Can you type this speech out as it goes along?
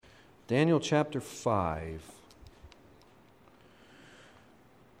Daniel chapter 5.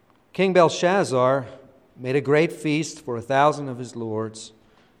 King Belshazzar made a great feast for 1,000 of his lords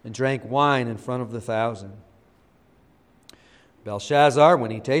and drank wine in front of the 1,000. Belshazzar,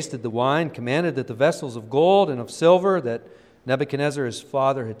 when he tasted the wine, commanded that the vessels of gold and of silver that Nebuchadnezzar his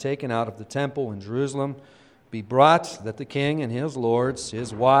father had taken out of the temple in Jerusalem be brought, that the king and his lords,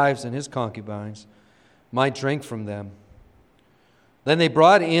 his wives and his concubines, might drink from them. Then they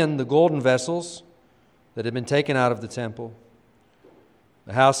brought in the golden vessels that had been taken out of the temple,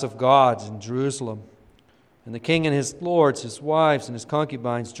 the house of God in Jerusalem, and the king and his lords, his wives and his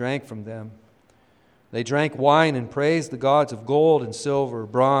concubines drank from them. They drank wine and praised the gods of gold and silver,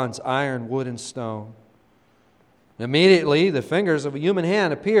 bronze, iron, wood, and stone. Immediately the fingers of a human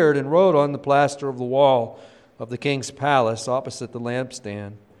hand appeared and wrote on the plaster of the wall of the king's palace opposite the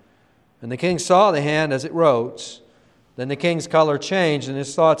lampstand. And the king saw the hand as it wrote. Then the king's color changed and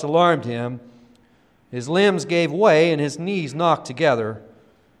his thoughts alarmed him. His limbs gave way and his knees knocked together.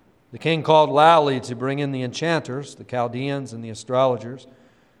 The king called loudly to bring in the enchanters, the Chaldeans, and the astrologers.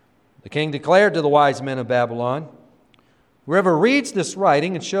 The king declared to the wise men of Babylon, "Whoever reads this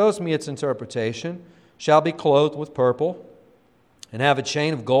writing and shows me its interpretation shall be clothed with purple and have a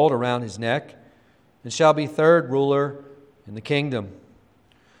chain of gold around his neck and shall be third ruler in the kingdom."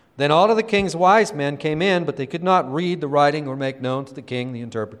 Then all of the king's wise men came in, but they could not read the writing or make known to the king the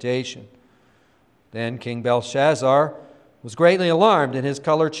interpretation. Then King Belshazzar was greatly alarmed, and his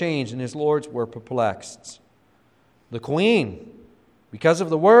color changed, and his lords were perplexed. The queen, because of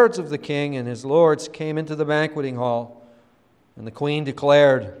the words of the king and his lords, came into the banqueting hall, and the queen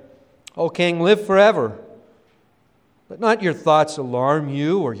declared, "O king, live forever. Let not your thoughts alarm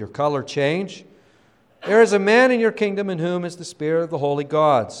you or your color change. There is a man in your kingdom in whom is the spirit of the holy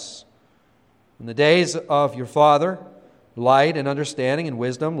gods. In the days of your father, light and understanding and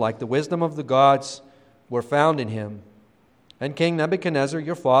wisdom, like the wisdom of the gods, were found in him. And King Nebuchadnezzar,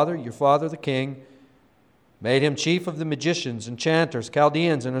 your father the king, made him chief of the magicians, enchanters,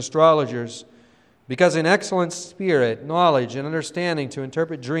 Chaldeans, and astrologers, because in excellent spirit, knowledge, and understanding to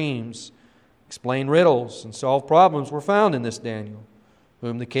interpret dreams, explain riddles, and solve problems were found in this Daniel,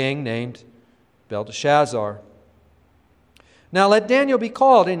 whom the king named Belteshazzar. Now let Daniel be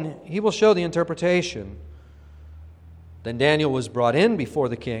called, and he will show the interpretation." Then Daniel was brought in before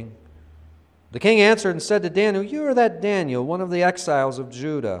the king. The king answered and said to Daniel, "You are that Daniel, one of the exiles of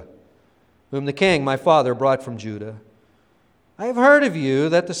Judah, whom the king, my father, brought from Judah. I have heard of you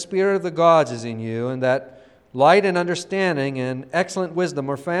that the spirit of the gods is in you, and that light and understanding and excellent wisdom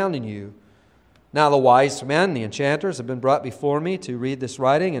are found in you. Now the wise men, the enchanters, have been brought before me to read this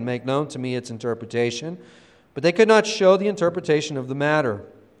writing and make known to me its interpretation, but they could not show the interpretation of the matter.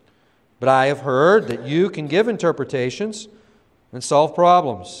 But I have heard that you can give interpretations and solve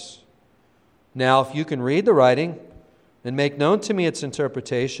problems. Now if you can read the writing and make known to me its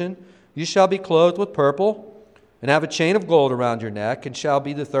interpretation, you shall be clothed with purple and have a chain of gold around your neck and shall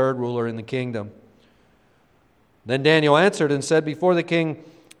be the third ruler in the kingdom." Then Daniel answered and said before the king,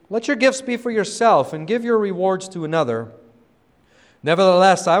 "Let your gifts be for yourself and give your rewards to another.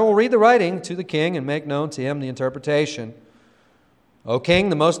 Nevertheless, I will read the writing to the king and make known to him the interpretation. O king,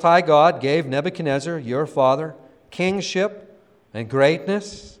 the Most High God gave Nebuchadnezzar, your father, kingship and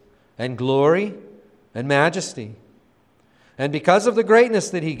greatness and glory and majesty. And because of the greatness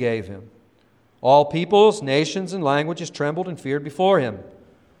that he gave him, all peoples, nations, and languages trembled and feared before him.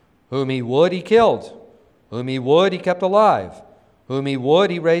 Whom he would, he killed. Whom he would, he kept alive. Whom he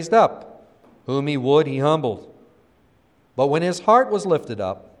would, he raised up. Whom he would, he humbled. But when his heart was lifted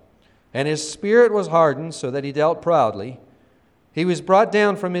up, and his spirit was hardened so that he dealt proudly, he was brought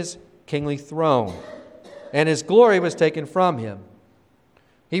down from his kingly throne, and his glory was taken from him.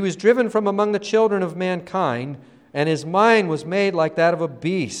 He was driven from among the children of mankind, and his mind was made like that of a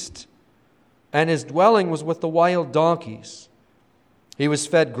beast, and his dwelling was with the wild donkeys. He was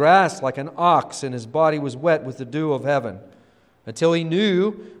fed grass like an ox, and his body was wet with the dew of heaven, until he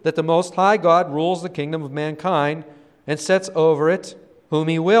knew that the Most High God rules the kingdom of mankind and sets over it whom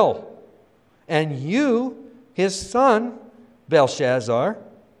he will. And you, his son, Belshazzar,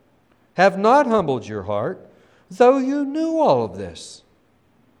 have not humbled your heart, though you knew all of this.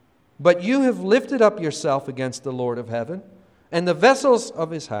 But you have lifted up yourself against the Lord of heaven, and the vessels of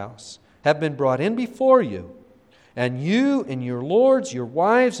his house have been brought in before you. And you and your lords, your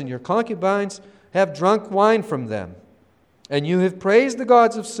wives, and your concubines have drunk wine from them. And you have praised the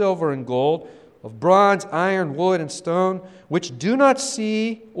gods of silver and gold, of bronze, iron, wood, and stone, which do not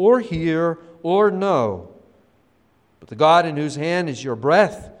see or hear or know. But the God in whose hand is your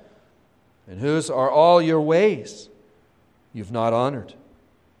breath, and whose are all your ways, you've not honored.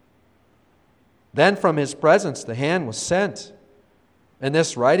 Then from his presence the hand was sent, and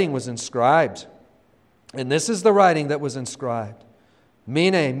this writing was inscribed. And this is the writing that was inscribed: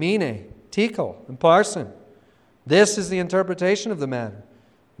 Mene, Mene, Tekel, and Parsin. This is the interpretation of the matter.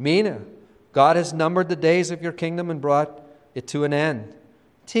 Mene, God has numbered the days of your kingdom and brought it to an end.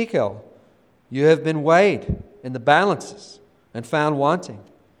 Tekel, you have been weighed in the balances and found wanting.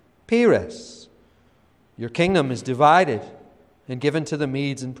 Peres, your kingdom is divided and given to the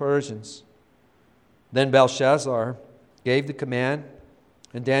Medes and Persians. Then Belshazzar gave the command,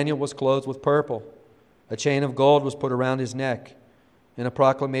 and Daniel was clothed with purple. A chain of gold was put around his neck, and a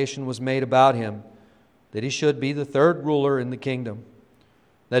proclamation was made about him that he should be the third ruler in the kingdom.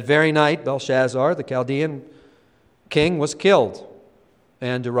 That very night, Belshazzar, the Chaldean king, was killed,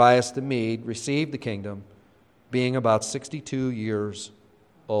 and Darius the Mede received the kingdom, being about 62 years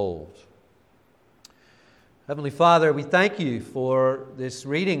old. Heavenly Father, we thank you for this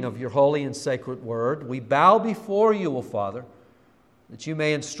reading of your holy and sacred word. We bow before you, O Father, that you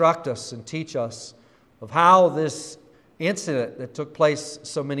may instruct us and teach us of how this incident that took place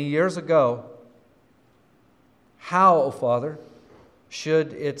so many years ago, how, O Father,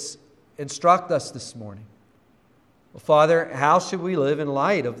 should it instruct us this morning? O Father, how should we live in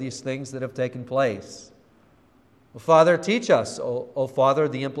light of these things that have taken place? O Father, teach us, O Father,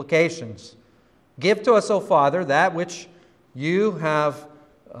 the implications. Give to us, O Father, that which you have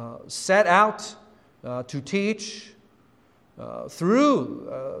set out to teach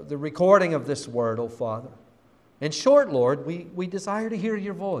through the recording of this word, O Father. In short, Lord, we desire to hear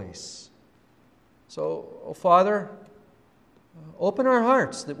your voice. So, O Father, open our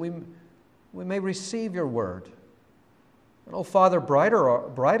hearts that we may receive your word. And, O Father,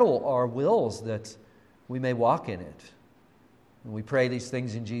 bridle our wills that we may walk in it. And we pray these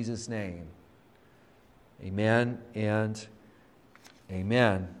things in Jesus' name. Amen and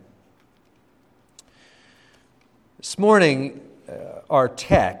amen. This morning, our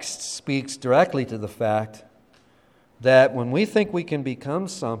text speaks directly to the fact that when we think we can become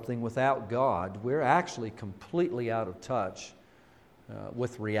something without God, we're actually completely out of touch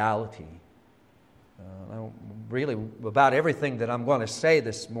with reality. Really, about everything that I'm going to say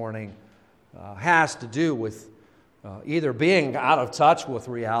this morning has to do with either being out of touch with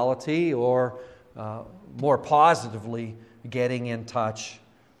reality or more positively getting in touch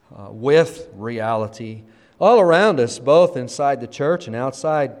with reality. All around us, both inside the church and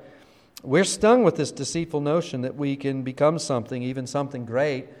outside, we're stung with this deceitful notion that we can become something, even something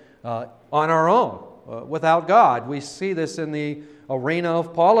great, on our own, without God. We see this in the arena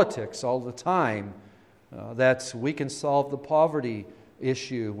of politics all the time, that we can solve the poverty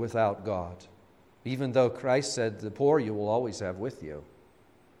issue without God, even though Christ said, the poor you will always have with you.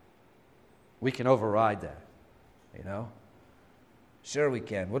 We can override that, you know. Sure we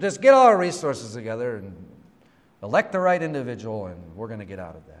can. We'll just get all our resources together and elect the right individual and we're going to get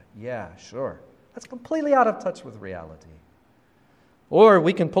out of that. Yeah, sure. That's completely out of touch with reality. Or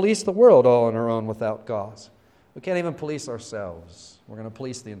we can police the world all on our own without God. We can't even police ourselves. We're going to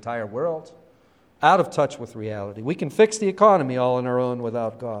police the entire world, out of touch with reality. We can fix the economy all on our own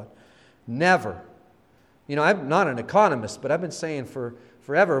without God. Never. You know, I'm not an economist, but I've been saying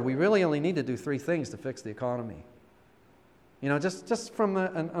forever, we really only need to do three things to fix the economy. You know, just from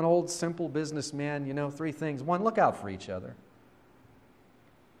an old simple businessman, you know, three things. One, look out for each other.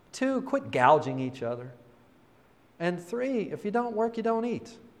 Two, quit gouging each other. And three, if you don't work, you don't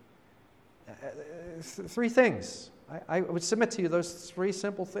eat. Three things. I would submit to you those three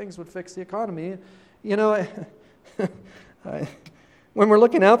simple things would fix the economy. You know, when we're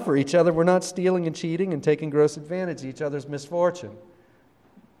looking out for each other, we're not stealing and cheating and taking gross advantage of each other's misfortune.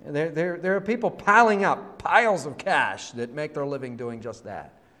 There are people piling up piles of cash that make their living doing just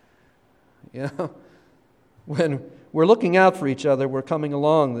that. You know, when we're looking out for each other, we're coming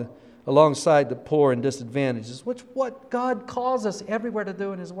alongside the poor and disadvantaged, which what God calls us everywhere to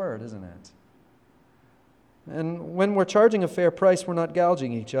do in His Word, isn't it? And when we're charging a fair price, we're not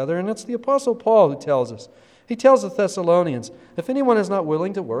gouging each other. And it's the Apostle Paul who tells us. He tells the Thessalonians, if anyone is not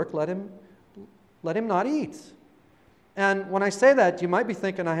willing to work, let him not eat. And when I say that, you might be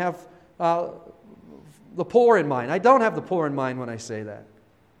thinking I have the poor in mind. I don't have the poor in mind when I say that.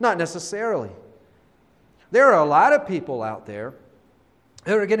 Not necessarily. There are a lot of people out there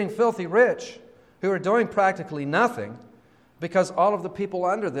who are getting filthy rich, who are doing practically nothing because all of the people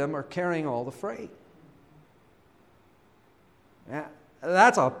under them are carrying all the freight. Yeah,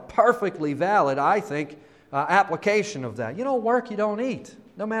 that's a perfectly valid, I think, application of that. You don't work, you don't eat,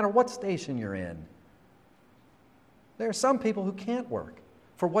 no matter what station you're in. There are some people who can't work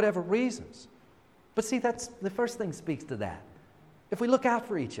for whatever reasons. But see, that's the first thing speaks to that. If we look out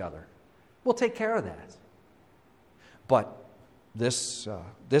for each other, We'll take care of that. But this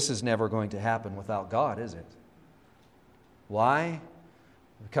is never going to happen without God, is it? Why?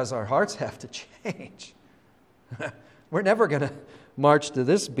 Because our hearts have to change. We're never going to march to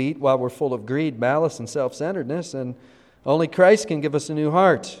this beat while we're full of greed, malice, and self-centeredness, and only Christ can give us a new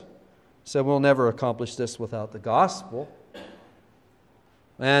heart. So we'll never accomplish this without the gospel.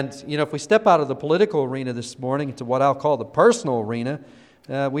 And, if we step out of the political arena this morning into what I'll call the personal arena,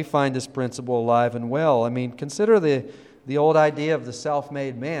 we find this principle alive and well. I mean, consider the old idea of the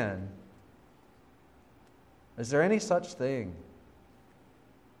self-made man. Is there any such thing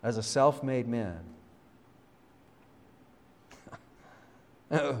as a self-made man?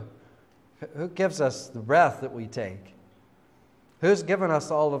 Who gives us the breath that we take? Who's given us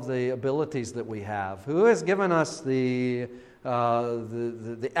all of the abilities that we have? Who has given us the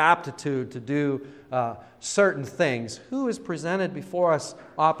aptitude to do certain things? Who has presented before us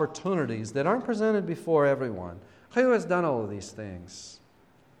opportunities that aren't presented before everyone? Who has done all of these things?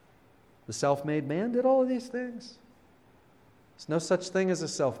 The self-made man did all of these things? There's no such thing as a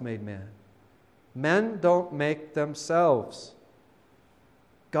self-made man. Men don't make themselves.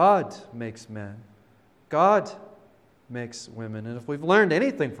 God makes men. God makes women. And if we've learned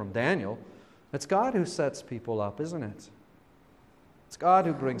anything from Daniel, it's God who sets people up, isn't it? It's God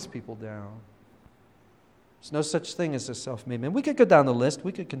who brings people down. There's no such thing as a self-made man. We could go down the list.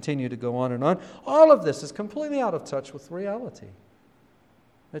 We could continue to go on and on. All of this is completely out of touch with reality.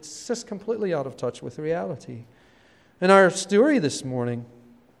 It's just completely out of touch with reality. And our story this morning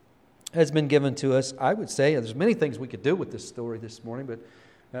has been given to us. I would say there's many things we could do with this story this morning, but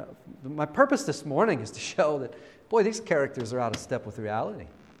my purpose this morning is to show that, boy, these characters are out of step with reality.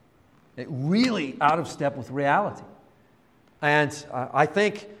 Really out of step with reality. And I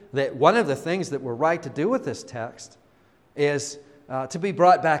think that one of the things that we're right to do with this text is to be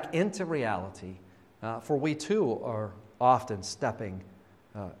brought back into reality, for we too are often stepping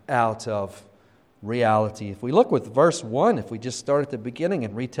out of reality. If we look with verse 1, if we just start at the beginning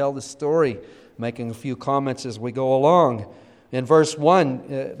and retell the story, making a few comments as we go along. In verse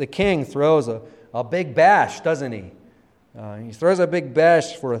 1, the king throws a big bash, doesn't he? He throws a big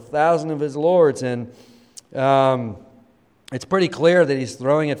bash for 1,000 of his lords, and it's pretty clear that he's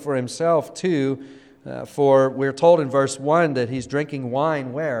throwing it for himself too, for we're told in verse 1 that he's drinking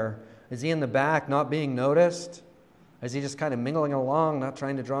wine where? Is he in the back not being noticed? Is he just kind of mingling along, not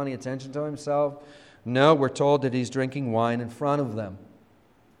trying to draw any attention to himself? No, we're told that he's drinking wine in front of them.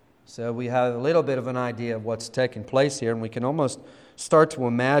 So we have a little bit of an idea of what's taking place here, and we can almost start to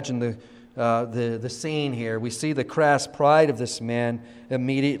imagine the scene here. We see the crass pride of this man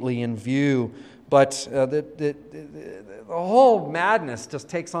immediately in view, but the whole madness just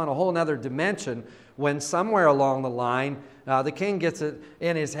takes on a whole other dimension when somewhere along the line the king gets it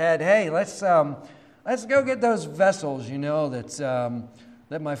in his head, hey, let's go get those vessels,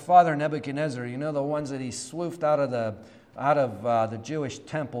 that my father Nebuchadnezzar, the ones that he swooped out of the Jewish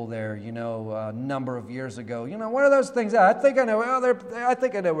temple there, a number of years ago. What are those things? I think I know. Well, I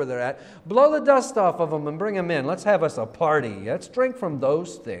think I know where they're at. Blow the dust off of them and bring them in. Let's have us a party. Let's drink from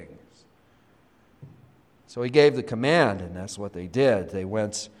those things. So he gave the command, and that's what they did. They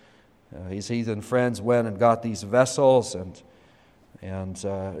went, his heathen friends went and got these vessels, and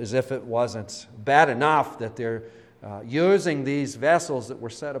as if it wasn't bad enough that they're using these vessels that were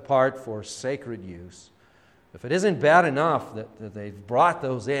set apart for sacred use. If it isn't bad enough that they've brought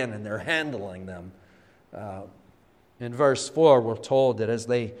those in and they're handling them, in verse 4 we're told that as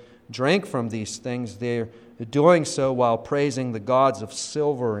they drank from these things, they're doing so while praising the gods of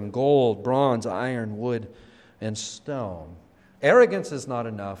silver and gold, bronze, iron, wood, and stone. Arrogance is not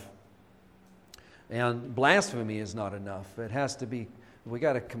enough, and blasphemy is not enough. It has to be, we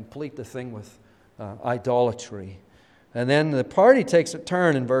got to complete the thing with idolatry. And then the party takes a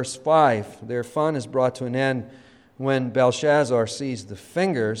turn in verse 5. Their fun is brought to an end when Belshazzar sees the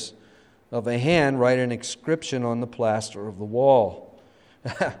fingers of a hand write an inscription on the plaster of the wall.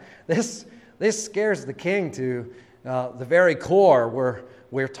 This scares the king to the very core.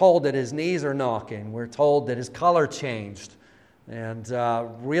 We're told that his knees are knocking. We're told that his color changed. And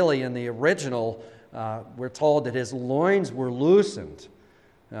really in the original, we're told that his loins were loosened.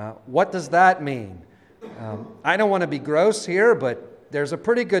 What does that mean? I don't want to be gross here, but there's a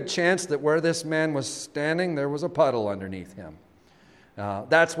pretty good chance that where this man was standing, there was a puddle underneath him.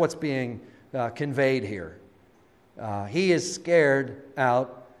 That's what's being conveyed here. He is scared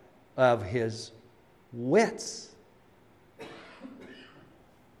out of his wits.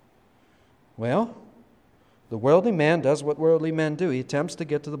 Well, the worldly man does what worldly men do. He attempts to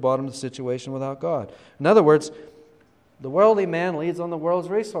get to the bottom of the situation without God. In other words, the worldly man leads on the world's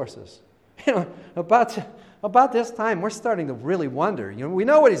resources. About this time, we're starting to really wonder. We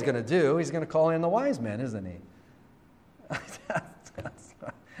know what he's going to do. He's going to call in the wise men, isn't he?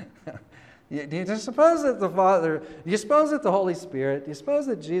 Do you suppose that the Father, do you suppose that the Holy Spirit, do you suppose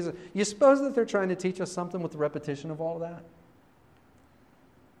that Jesus, do you suppose that they're trying to teach us something with the repetition of all of that?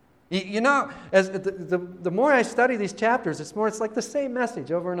 As the more I study these chapters, it's like the same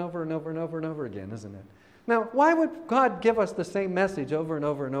message over and over and over and over and over again, isn't it? Now, why would God give us the same message over and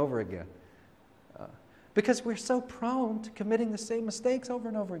over and over again? Because we're so prone to committing the same mistakes over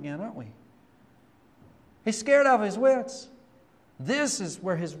and over again, aren't we? He's scared out of his wits. This is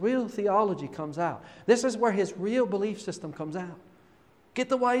where his real theology comes out. This is where his real belief system comes out. Get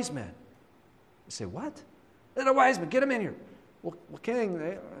the wise men. You say, what? They're the wise men. Get them in here. Well,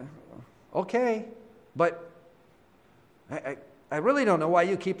 King, okay, but I really don't know why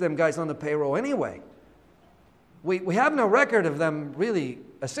you keep them guys on the payroll anyway. We have no record of them really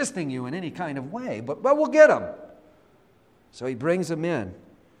assisting you in any kind of way, but we'll get them. So he brings them in.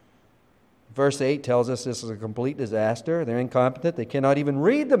 Verse 8 tells us this is a complete disaster. They're incompetent. They cannot even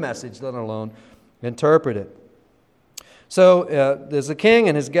read the message, let alone interpret it. So as the king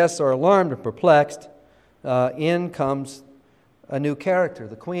and his guests are alarmed and perplexed, in comes a new character,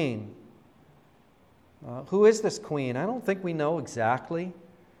 the queen. Who is this queen? I don't think we know exactly.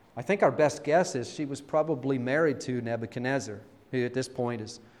 I think our best guess is she was probably married to Nebuchadnezzar, who at this point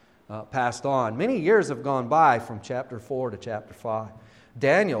is passed on. Many years have gone by from chapter 4 to chapter 5.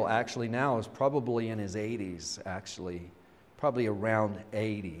 Daniel actually now is probably in his 80s, probably around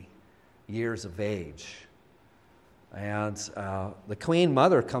 80 years of age. And the queen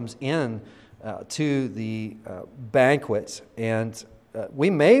mother comes in to the banquet, and we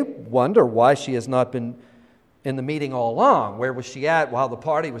may wonder why she has not been in the meeting all along. Where was she at while the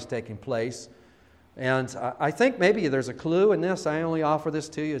party was taking place? And I think maybe there's a clue in this. I only offer this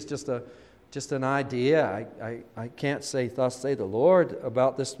to you as just an idea. I can't say, thus say the Lord,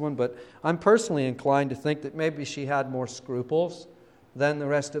 about this one, but I'm personally inclined to think that maybe she had more scruples than the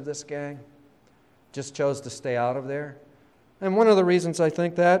rest of this gang. Just chose to stay out of there. And one of the reasons I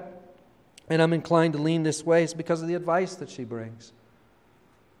think that, and I'm inclined to lean this way, is because of the advice that she brings.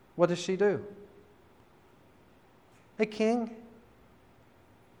 What does she do? Hey, king,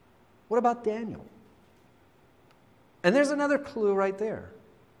 what about Daniel? And there's another clue right there.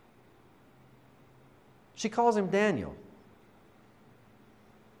 She calls him Daniel.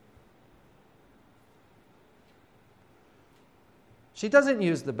 She doesn't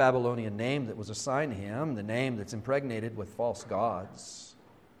use the Babylonian name that was assigned to him, the name that's impregnated with false gods.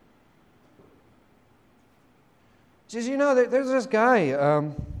 She says, there's this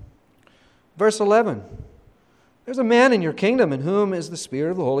guy, verse 11. There's a man in your kingdom in whom is the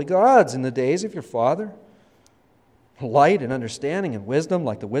spirit of the holy gods. In the days of your father, light and understanding and wisdom,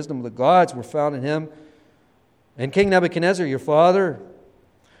 like the wisdom of the gods, were found in him. And King Nebuchadnezzar, your father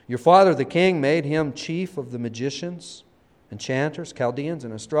the king, made him chief of the magicians, enchanters, Chaldeans,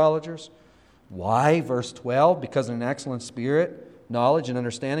 and astrologers. Why? Verse 12, because of an excellent spirit, knowledge, and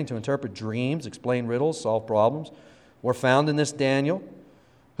understanding to interpret dreams, explain riddles, solve problems, were found in this Daniel,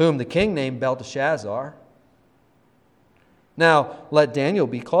 whom the king named Belteshazzar. Now, let Daniel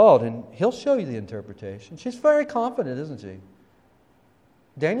be called, and he'll show you the interpretation. She's very confident, isn't she?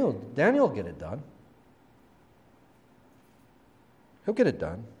 Daniel will get it done. He'll get it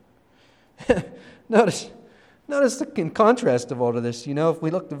done. Notice in contrast of all of this, if we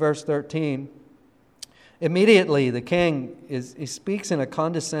look to verse 13, immediately the king he speaks in a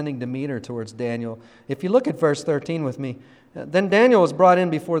condescending demeanor towards Daniel. If you look at verse 13 with me, then Daniel was brought in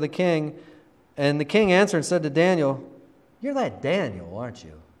before the king, and the king answered and said to Daniel, "You're that Daniel, aren't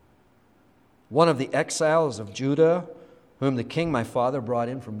you? One of the exiles of Judah, whom the king my father brought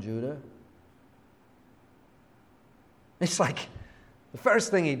in from Judah." It's like the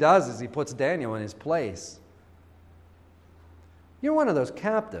first thing he does is he puts Daniel in his place. You're one of those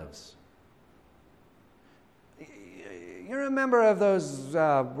captives. You're a member of those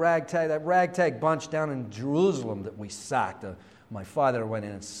ragtag bunch down in Jerusalem that we sacked. My father went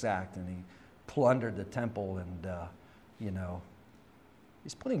in and sacked, and he plundered the temple, and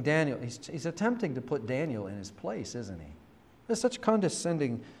he's putting Daniel. He's attempting to put Daniel in his place, isn't he? There's such a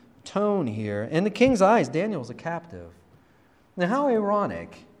condescending tone here. In the king's eyes, Daniel's a captive. Now, how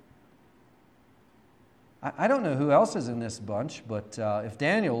ironic. I don't know who else is in this bunch, but if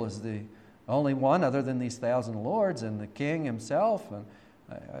Daniel is the only one other than these 1,000 lords and the king himself, and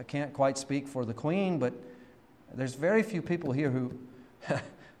I can't quite speak for the queen, but there's very few people here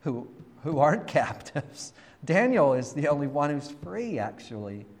who aren't captives. Daniel is the only one who's free,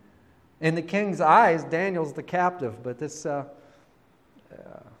 actually. In the king's eyes, Daniel's the captive, but this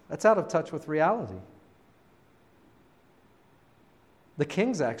That's out of touch with reality. The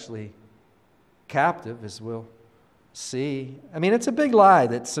king's actually captive, as we'll see. I mean, it's a big lie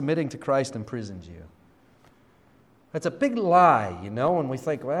that submitting to Christ imprisons you. It's a big lie, when we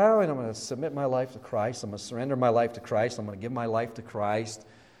think, well, I'm going to submit my life to Christ. I'm going to surrender my life to Christ. I'm going to give my life to Christ.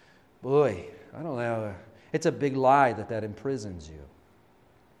 Boy, I don't know. It's a big lie that imprisons you.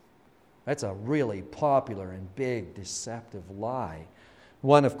 That's a really popular and big, deceptive lie.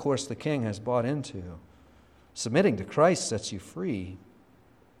 One, of course, the king has bought into. Submitting to Christ sets you free.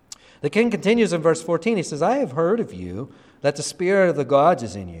 The king continues in verse 14. He says, I have heard of you that the Spirit of the gods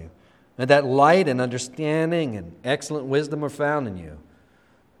is in you, and that light and understanding and excellent wisdom are found in you.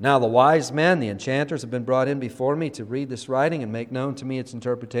 Now the wise men, the enchanters, have been brought in before me to read this writing and make known to me its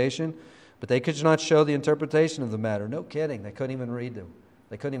interpretation, but they could not show the interpretation of the matter. No kidding, they couldn't even read them.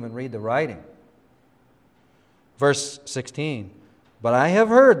 They couldn't even read the writing. Verse 16, but I have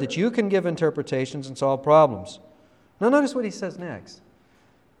heard that you can give interpretations and solve problems. Now notice what he says next.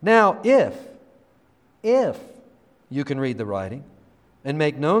 Now if you can read the writing and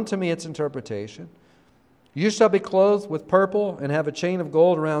make known to me its interpretation, you shall be clothed with purple and have a chain of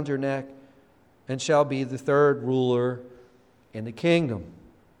gold around your neck and shall be the third ruler in the kingdom.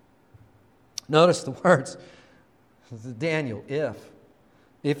 Notice the words, Daniel,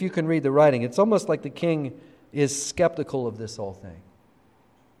 if you can read the writing. It's almost like the king is skeptical of this whole thing.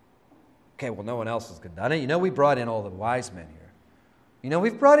 Okay, well, no one else has done it. We brought in all the wise men here.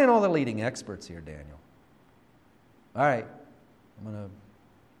 We've brought in all the leading experts here, Daniel. All right, I'm going to,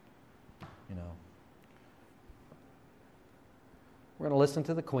 we're going to listen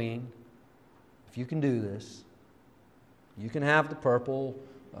to the queen. If you can do this, you can have the purple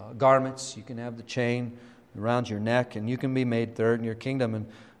garments, you can have the chain around your neck, and you can be made third in your kingdom. And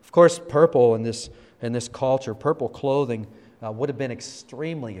of course, purple in this culture, purple clothing would have been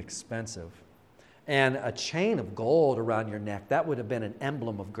extremely expensive. And a chain of gold around your neck, that would have been an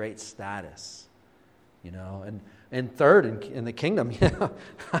emblem of great status. And third in the kingdom,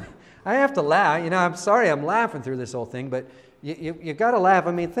 I have to laugh. I'm sorry I'm laughing through this whole thing, but you got to laugh.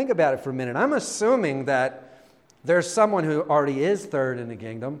 I mean, think about it for a minute. I'm assuming that there's someone who already is third in the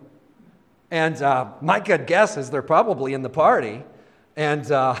kingdom. And my good guess is they're probably in the party. And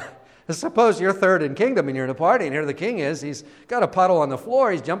suppose you're third in kingdom and you're in a party, and here the king is. He's got a puddle on the floor.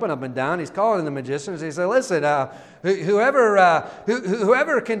 He's jumping up and down. He's calling the magicians. He said, listen,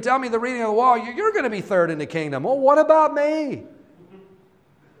 whoever can tell me the reading of the wall, you're going to be third in the kingdom. Well, what about me?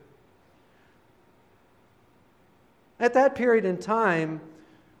 At that period in time,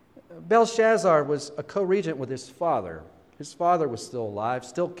 Belshazzar was a co-regent with his father. His father was still alive,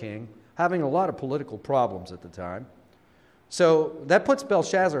 still king, having a lot of political problems at the time. So that puts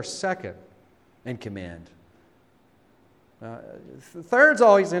Belshazzar second in command. Third's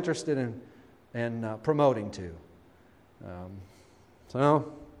always interested in promoting too.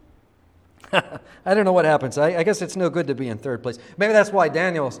 So I don't know what happens. I guess it's no good to be in third place. Maybe that's why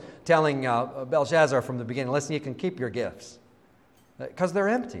Daniel's telling Belshazzar from the beginning, listen, you can keep your gifts. Because they're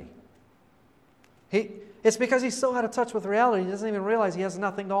empty. It's because he's so out of touch with reality, he doesn't even realize he has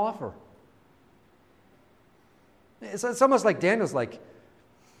nothing to offer. It's almost like Daniel's like,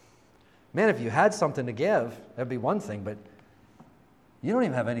 man, if you had something to give, that'd be one thing, but you don't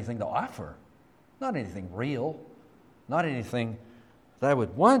even have anything to offer. Not anything real. Not anything that I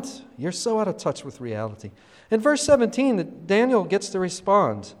would want. You're so out of touch with reality. In verse 17, Daniel gets to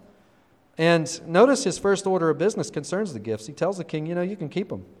respond. And notice his first order of business concerns the gifts. He tells the king, you can keep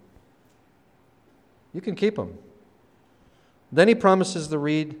them. You can keep them. Then he promises to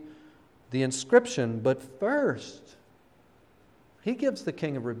read the inscription, but first, he gives the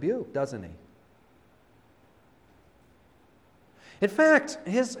king a rebuke, doesn't he? In fact,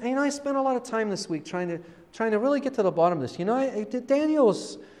 I spent a lot of time this week trying to really get to the bottom of this.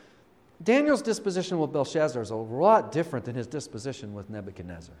 Daniel's disposition with Belshazzar is a lot different than his disposition with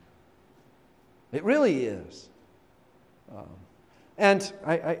Nebuchadnezzar. It really is. And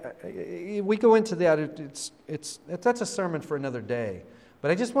we go into that. That's a sermon for another day. But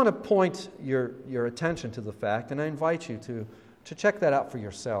I just want to point your attention to the fact, and I invite you to check that out for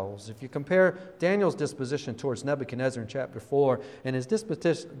yourselves. If you compare Daniel's disposition towards Nebuchadnezzar in chapter 4 and his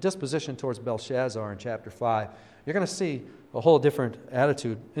disposition towards Belshazzar in chapter 5, you're going to see a whole different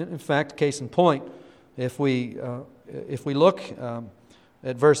attitude. In fact, case in point, if we look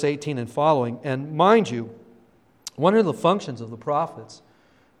at verse 18 and following, and mind you, one of the functions of the prophets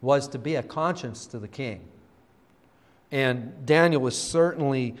was to be a conscience to the king. And Daniel was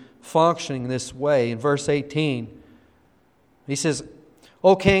certainly functioning this way. In verse 18, he says,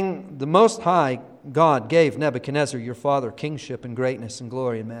 O king, the Most High God gave Nebuchadnezzar your father kingship and greatness and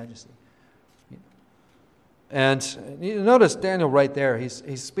glory and majesty. And you notice Daniel right there, he's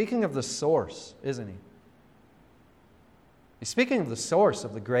speaking of the source, isn't he? He's speaking of the source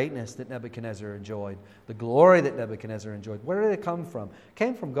of the greatness that Nebuchadnezzar enjoyed, the glory that Nebuchadnezzar enjoyed. Where did it come from? It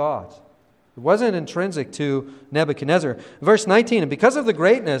came from God. It wasn't intrinsic to Nebuchadnezzar. Verse 19, and because of the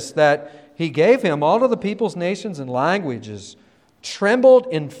greatness that he gave him, all of the peoples, nations, and languages trembled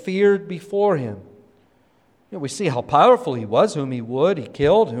and feared before him. We see how powerful he was. Whom he would, he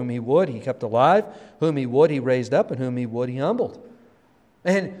killed. Whom he would, he kept alive. Whom he would, he raised up. And whom he would, he humbled.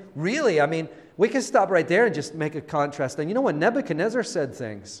 And really, we can stop right there and just make a contrast. And when Nebuchadnezzar said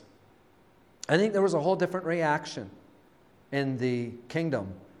things, I think there was a whole different reaction in the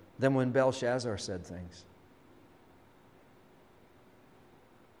kingdom than when Belshazzar said things.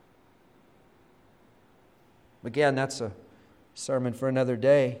 Again, that's a sermon for another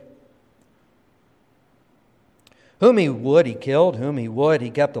day. Whom he would, he killed. Whom he would,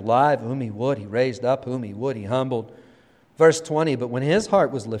 he kept alive. Whom he would, he raised up. Whom he would, he humbled. Verse 20, but when his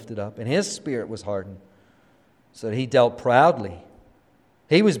heart was lifted up and his spirit was hardened, so that he dealt proudly,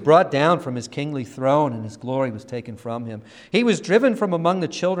 he was brought down from his kingly throne, and his glory was taken from him. He was driven from among the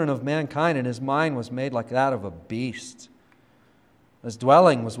children of mankind, and his mind was made like that of a beast. His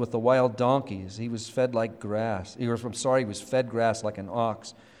dwelling was with the wild donkeys. He was fed like grass. He was fed grass like an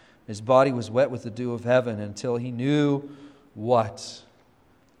ox. His body was wet with the dew of heaven until he knew what?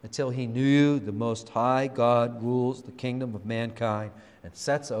 Until he knew the Most High God rules the kingdom of mankind and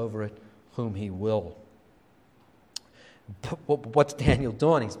sets over it whom he will. What's Daniel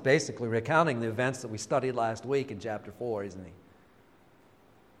doing? He's basically recounting the events that we studied last week in chapter 4, isn't he?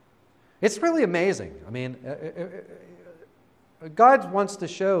 It's really amazing. God wants to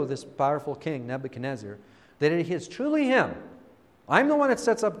show this powerful king, Nebuchadnezzar, that it is truly him. I'm the one that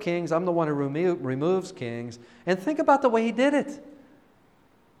sets up kings. I'm the one who removes kings. And think about the way he did it.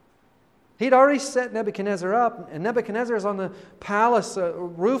 He'd already set Nebuchadnezzar up, and Nebuchadnezzar is on the palace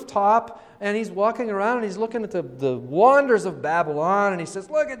rooftop, and he's walking around, and he's looking at the wonders of Babylon, and he says,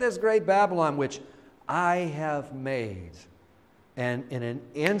 look at this great Babylon, which I have made. And in an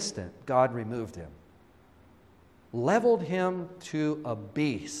instant, God removed him, leveled him to a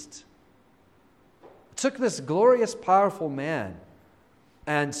beast, took this glorious, powerful man,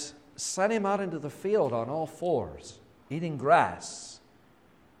 and sent him out into the field on all fours, eating grass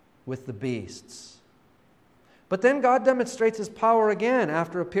with the beasts. But then God demonstrates his power again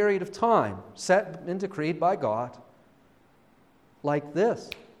after a period of time, set and decreed by God, like this.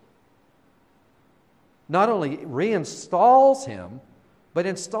 Not only reinstalls him, but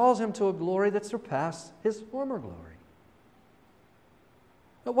installs him to a glory that surpassed his former glory.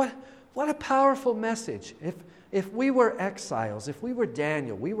 But what a powerful message. If we were exiles, if we were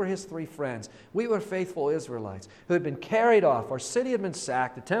Daniel, we were his 3 friends, we were faithful Israelites who had been carried off, our city had been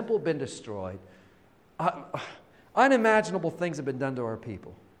sacked, the temple had been destroyed, unimaginable things had been done to our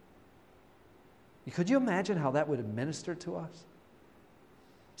people. Could you imagine how that would have ministered to us?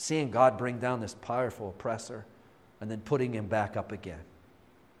 Seeing God bring down this powerful oppressor and then putting him back up again.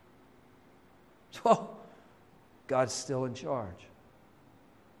 So, God's still in charge.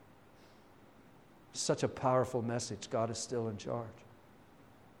 Such a powerful message. God is still in charge.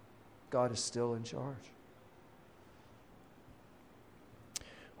 God is still in charge.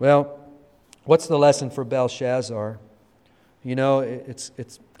 Well, what's the lesson for Belshazzar?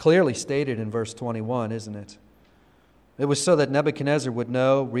 It's clearly stated in verse 21, isn't it? It was so that Nebuchadnezzar would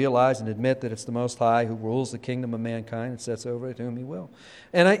know, realize, and admit that it's the Most High who rules the kingdom of mankind and sets over it whom he will.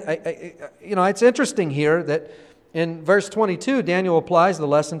 And it's interesting here that in verse 22, Daniel applies the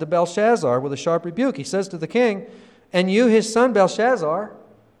lesson to Belshazzar with a sharp rebuke. He says to the king, and you, his son Belshazzar,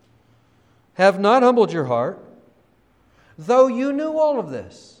 have not humbled your heart, though you knew all of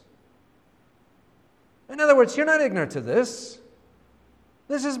this. In other words, you're not ignorant to this.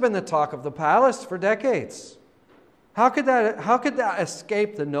 This has been the talk of the palace for decades. How could that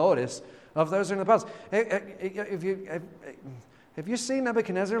escape the notice of those in the palace? Have you seen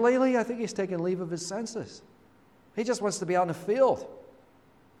Nebuchadnezzar lately? I think he's taken leave of his senses. He just wants to be out in the field.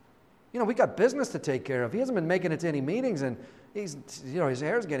 We got business to take care of. He hasn't been making it to any meetings, and his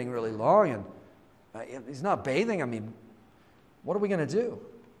hair's getting really long, and he's not bathing. What are we going to do?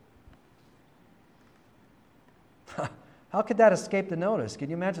 How could that escape the notice? Can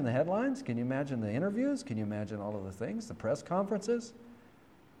you imagine the headlines? Can you imagine the interviews? Can you imagine all of the things, the press conferences?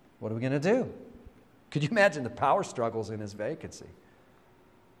 What are we going to do? Could you imagine the power struggles in his vacancy?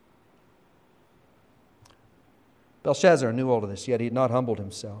 Belshazzar knew all of this, yet he had not humbled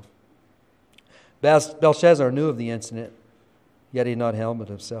himself. Belshazzar knew of the incident, yet he not helmet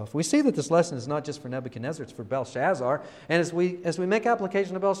himself. We see that this lesson is not just for Nebuchadnezzar, it's for Belshazzar. And as we make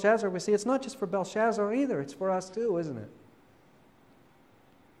application of Belshazzar, we see it's not just for Belshazzar either, it's for us too, isn't it?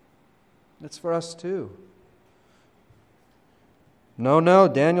 It's for us too. No,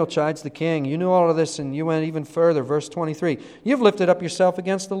 Daniel chides the king. You knew all of this and you went even further. Verse 23, you've lifted up yourself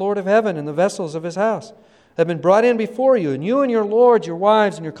against the Lord of heaven, and the vessels of his house have been brought in before you, and you and your lords, your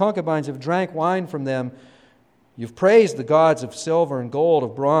wives, and your concubines have drank wine from them. You've praised the gods of silver and gold,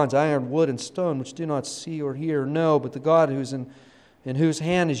 of bronze, iron, wood, and stone, which do not see or hear or know, but the God who's in whose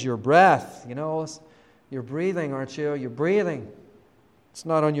hand is your breath. You know, you're breathing, aren't you? You're breathing. It's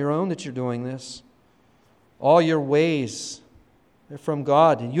not on your own that you're doing this. All your ways are from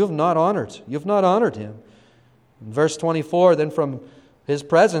God, and you have not honored him. In verse 24, then from his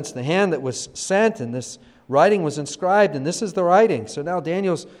presence, the hand that was sent, and this writing was inscribed, and this is the writing. So now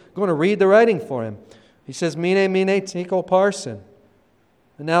Daniel's going to read the writing for him. He says, Mene, Mene, Tekel, Parsin.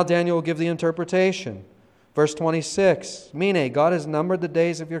 And now Daniel will give the interpretation. Verse 26, Mene, God has numbered the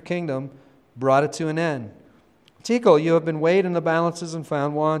days of your kingdom, brought it to an end. Tekel, you have been weighed in the balances and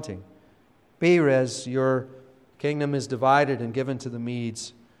found wanting. Peres, your kingdom is divided and given to the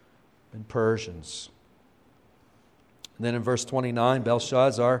Medes and Persians. And then in verse 29,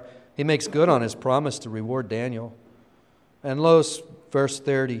 Belshazzar, he makes good on his promise to reward Daniel. And verse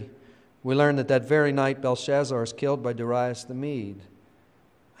 30, we learn that very night Belshazzar is killed by Darius the Mede.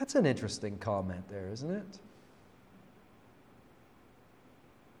 That's an interesting comment there, isn't it?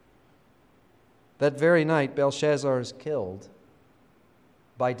 That very night Belshazzar is killed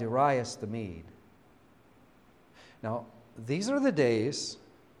by Darius the Mede. Now, these are the days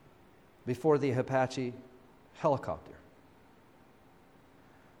before the Apache helicopter.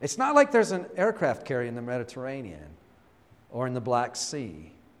 It's not like there's an aircraft carrier in the Mediterranean or in the Black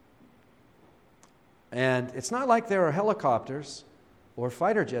Sea. And it's not like there are helicopters or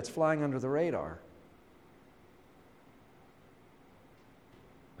fighter jets flying under the radar.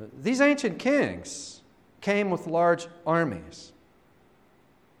 These ancient kings came with large armies.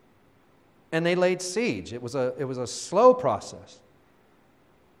 And they laid siege. It was a slow process.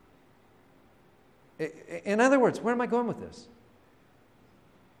 In other words, where am I going with this?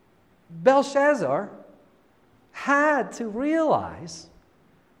 Belshazzar had to realize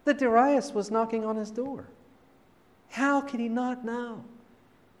that Darius was knocking on his door. How could he not know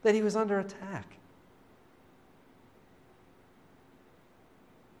that he was under attack?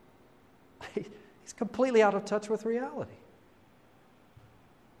 He's completely out of touch with reality.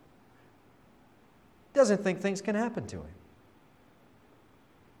 Doesn't think things can happen to him.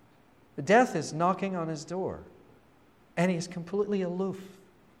 Death is knocking on his door, and he's completely aloof,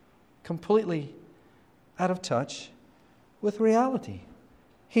 completely out of touch with reality.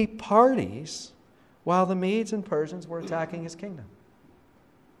 He parties while the Medes and Persians were attacking his kingdom.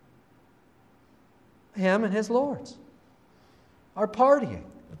 Him and his lords are partying.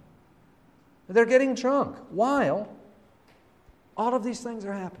 They're getting drunk while all of these things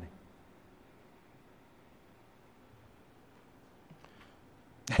are happening.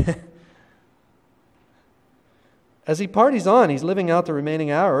 As he parties on, he's living out the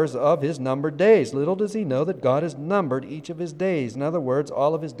remaining hours of his numbered days. Little does he know that God has numbered each of his days. In other words,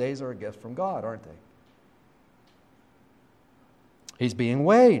 all of his days are a gift from God, aren't they? He's being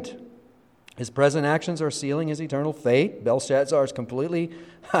weighed. His present actions are sealing his eternal fate. Belshazzar is completely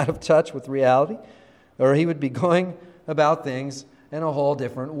out of touch with reality, or he would be going about things in a whole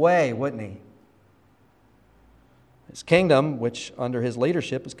different way, wouldn't he? His kingdom, which under his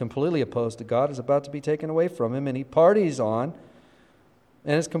leadership is completely opposed to God, is about to be taken away from him, and he parties on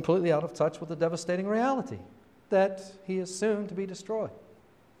and is completely out of touch with the devastating reality that he is soon to be destroyed.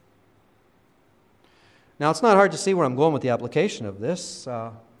 Now, it's not hard to see where I'm going with the application of this.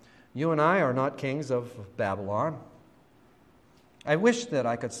 You and I are not kings of Babylon. I wish that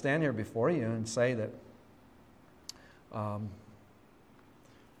I could stand here before you and say that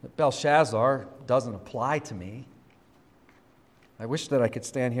Belshazzar doesn't apply to me. I wish that I could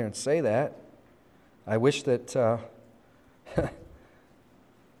stand here and say that. I wish that I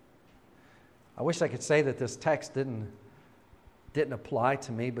wish I could say that this text didn't apply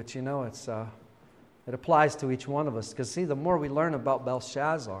to me, but you know, it applies to each one of us. Because see, the more we learn about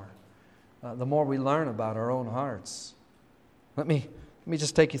Belshazzar, the more we learn about our own hearts. Let me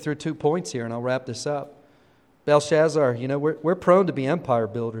just take you through 2 points here, and I'll wrap this up. Belshazzar, you know, we're prone to be empire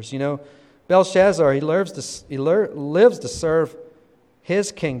builders. You know, Belshazzar, he lives to serve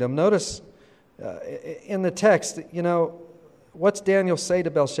his kingdom. Notice in the text, you know, what's Daniel say to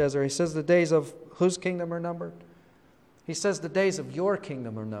Belshazzar? He says the days of whose kingdom are numbered? He says the days of your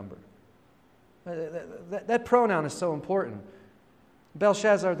kingdom are numbered. That pronoun is so important.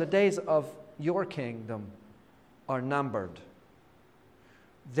 Belshazzar, the days of your kingdom are numbered.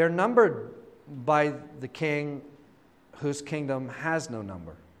 They're numbered by the king whose kingdom has no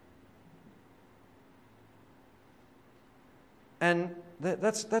number. And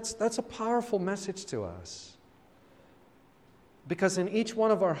that's a powerful message to us. Because in each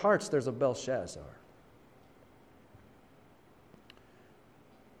one of our hearts, there's a Belshazzar.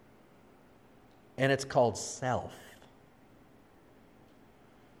 And it's called self.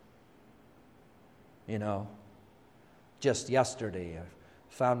 You know, just yesterday, I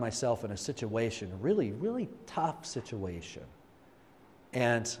found myself in a situation, a really, really tough situation.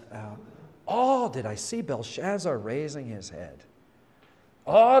 And did I see Belshazzar raising his head.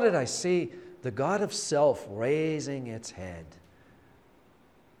 Did I see the God of self raising its head.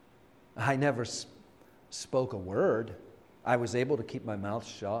 I never spoke a word. I was able to keep my mouth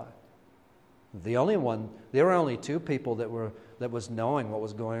shut. There were only two people that was knowing what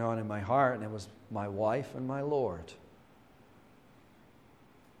was going on in my heart, and it was my wife and my Lord.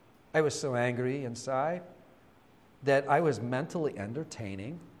 I was so angry inside that I was mentally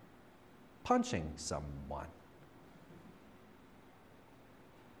entertaining punching someone.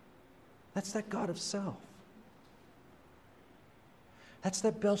 That's that God of self. That's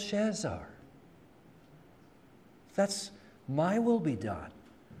that Belshazzar. That's my will be done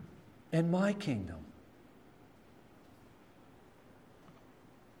in my kingdom.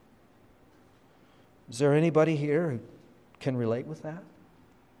 Is there anybody here who can relate with that?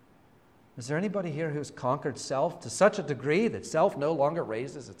 Is there anybody here who's conquered self to such a degree that self no longer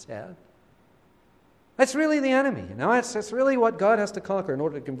raises its head? That's really the enemy, you know. It's really what God has to conquer in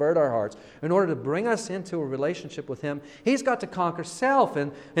order to convert our hearts, in order to bring us into a relationship with Him. He's got to conquer self,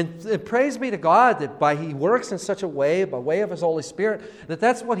 and praise be to God that He works in such a way, by way of His Holy Spirit,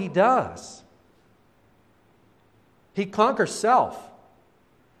 that's what He does. He conquers self,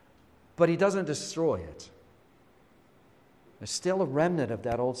 but He doesn't destroy it. There's still a remnant of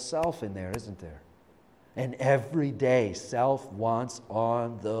that old self in there, isn't there? And every day, self wants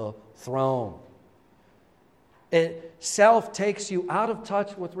on the throne. Self takes you out of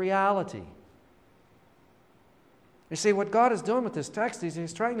touch with reality. You see, what God is doing with this text is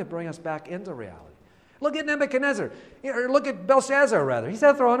He's trying to bring us back into reality. Look at Nebuchadnezzar, or look at Belshazzar, rather. He's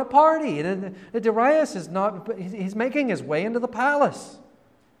out throwing a party, and Darius he's making his way into the palace.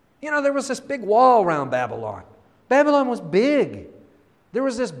 You know, there was this big wall around Babylon. Babylon was big. There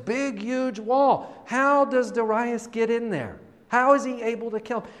was this big, huge wall. How does Darius get in there? How is he able to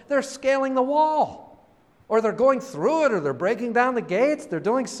kill him? They're scaling the wall. Or they're going through it, or they're breaking down the gates. They're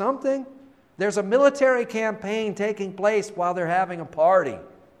doing something. There's a military campaign taking place while they're having a party.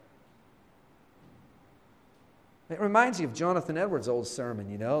 It reminds you of Jonathan Edwards' old sermon,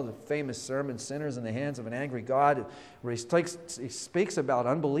 you know, the famous sermon, Sinners in the Hands of an Angry God, where he speaks about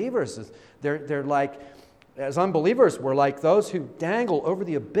unbelievers. They're like, as unbelievers, we're like those who dangle over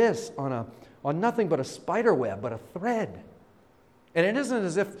the abyss on nothing but a spider web, but a thread. And it isn't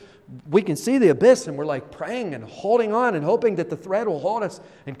as if we can see the abyss and we're like praying and holding on and hoping that the thread will hold us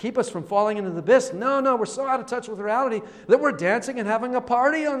and keep us from falling into the abyss. No, we're so out of touch with reality that we're dancing and having a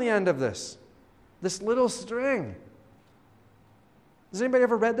party on the end of this little string. Has anybody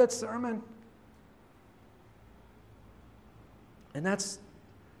ever read that sermon? And that's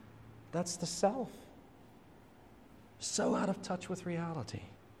the self. So out of touch with reality.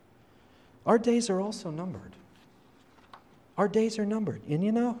 Our days are also numbered. Our days are numbered. And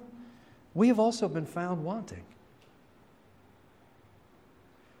you know, we have also been found wanting.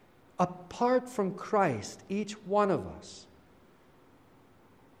 Apart from Christ, each one of us,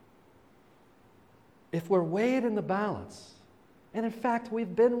 if we're weighed in the balance, and in fact,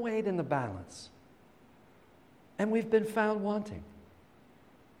 we've been weighed in the balance, and we've been found wanting.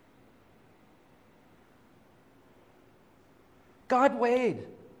 God weighed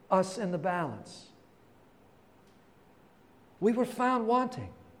us in the balance. We were found wanting.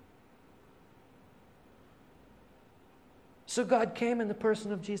 So God came in the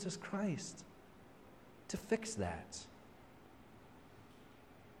person of Jesus Christ to fix that.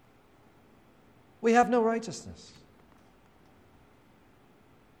 We have no righteousness.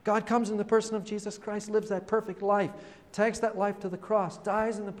 God comes in the person of Jesus Christ, lives that perfect life, takes that life to the cross,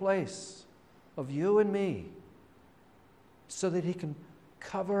 dies in the place of you and me, so that He can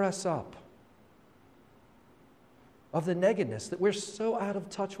cover us up of the nakedness that we're so out of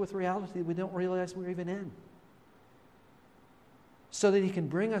touch with reality that we don't realize we're even in. So that He can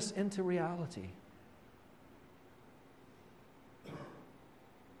bring us into reality.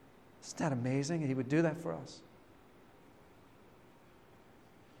 Isn't that amazing? He would do that for us.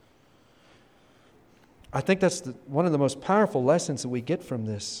 I think that's one of the most powerful lessons that we get from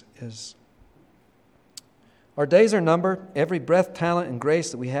this is our days are numbered. Every breath, talent, and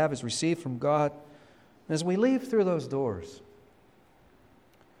grace that we have is received from God. And as we leave through those doors,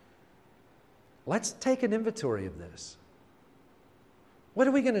 let's take an inventory of this. What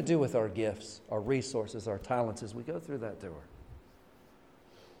are we going to do with our gifts, our resources, our talents as we go through that door?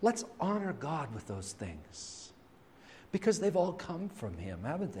 Let's honor God with those things because they've all come from Him,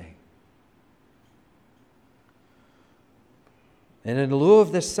 haven't they? And in lieu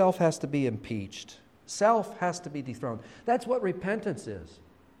of this, self has to be impeached. Self has to be dethroned. That's what repentance is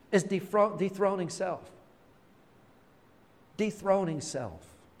dethroning self. Dethroning self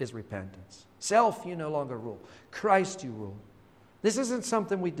is repentance. Self you no longer rule. Christ you rule. This isn't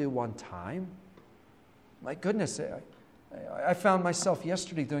something we do one time. My goodness, I found myself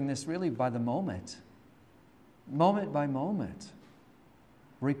yesterday doing this really by the moment by moment,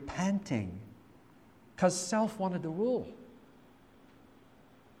 repenting because self wanted to rule.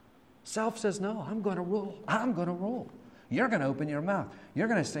 Self says, no, I'm going to rule. I'm going to rule. You're going to open your mouth. You're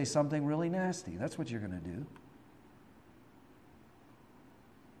going to say something really nasty. That's what you're going to do.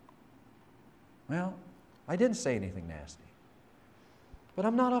 Well, I didn't say anything nasty. But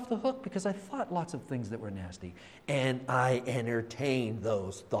I'm not off the hook because I thought lots of things that were nasty. And I entertained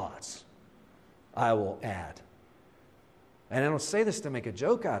those thoughts. I will add. And I don't say this to make a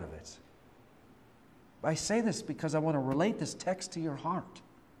joke out of it. I say this because I want to relate this text to your heart.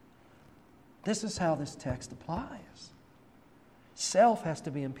 This is how this text applies. Self has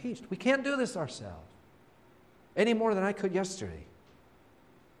to be impeached. We can't do this ourselves any more than I could yesterday.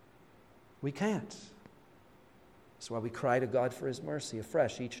 We can't. That's why we cry to God for His mercy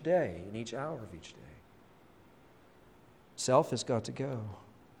afresh each day, in each hour of each day. Self has got to go.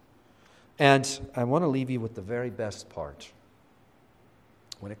 And I want to leave you with the very best part.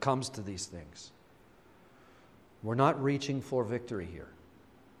 When it comes to these things, we're not reaching for victory here.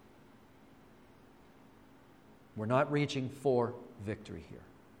 We're not reaching for victory here.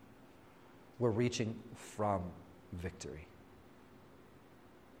 We're reaching from victory.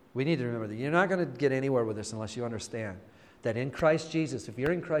 We need to remember that you're not going to get anywhere with this unless you understand that in Christ Jesus, if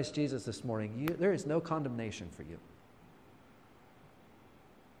you're in Christ Jesus this morning, there is no condemnation for you.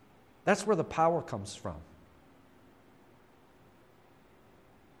 That's where the power comes from.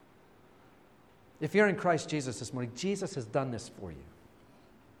 If you're in Christ Jesus this morning, Jesus has done this for you.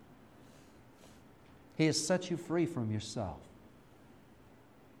 He has set you free from yourself.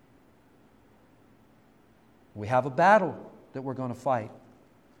 We have a battle that we're going to fight,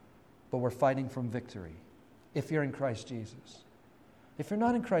 but we're fighting from victory if you're in Christ Jesus. If you're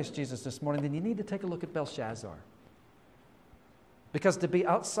not in Christ Jesus this morning, then you need to take a look at Belshazzar. Because to be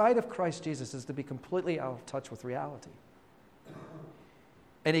outside of Christ Jesus is to be completely out of touch with reality.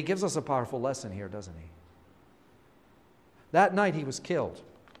 And he gives us a powerful lesson here, doesn't he? That night he was killed.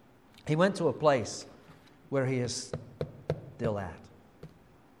 He went to a place where he is still at.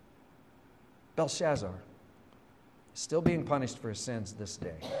 Belshazzar is still being punished for his sins this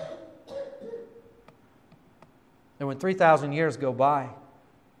day. And when 3,000 years go by,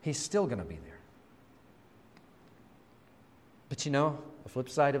 he's still going to be there. But you know, the flip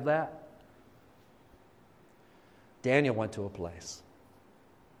side of that, Daniel went to a place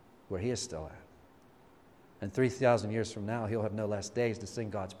where he is still at. And 3,000 years from now, he'll have no less days to sing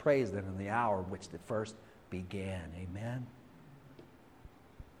God's praise than in the hour in which it first began. Amen?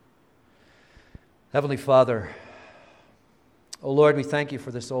 Heavenly Father, oh Lord, we thank you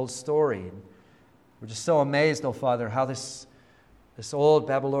for this old story. We're just so amazed, oh Father, how this old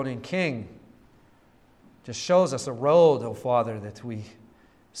Babylonian king just shows us a road, oh Father, that we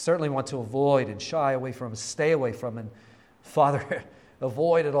certainly want to avoid and shy away from, stay away from, and Father,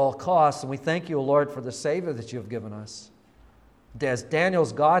 avoid at all costs. And we thank you, O Lord, for the Savior that you have given us. As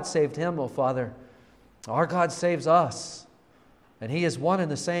Daniel's God saved him, O Father, our God saves us. And he is one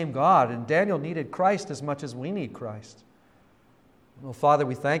and the same God. And Daniel needed Christ as much as we need Christ. Oh Father,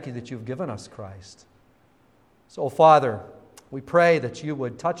 we thank you that you've given us Christ. So, Father, we pray that you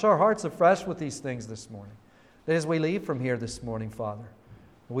would touch our hearts afresh with these things this morning. That as we leave from here this morning, Father,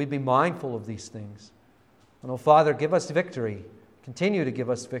 we'd be mindful of these things. And, oh Father, give us victory. Continue to give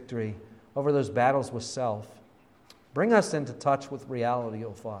us victory over those battles with self. Bring us into touch with reality,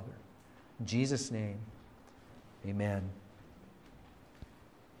 O Father. In Jesus' name, amen.